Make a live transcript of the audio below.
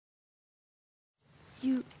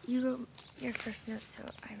You wrote your first note, so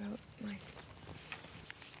I wrote mine.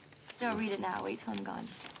 Don't read it now. Wait till I'm gone.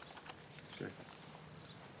 Sure.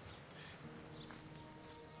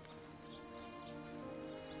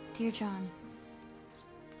 Dear John,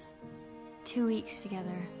 2 weeks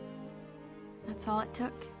together. That's all it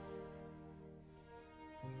took.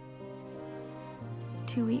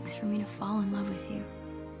 2 weeks for me to fall in love with you.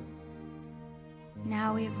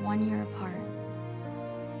 Now we have 1 year apart.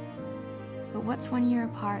 But what's 1 year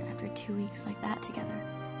apart after 2 weeks like that together?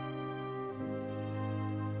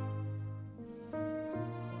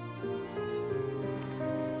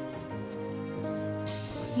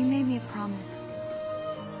 You made me a promise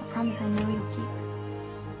I know you'll keep.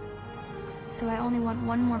 So I only want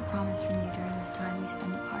one more promise from you during this time we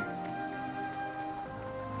spend apart.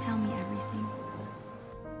 Tell me everything.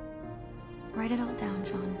 Write it all down,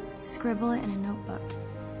 John. Scribble it in a notebook.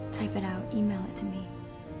 Type it out, email it to me.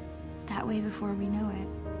 That way, before we know it,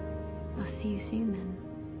 I'll see you soon then.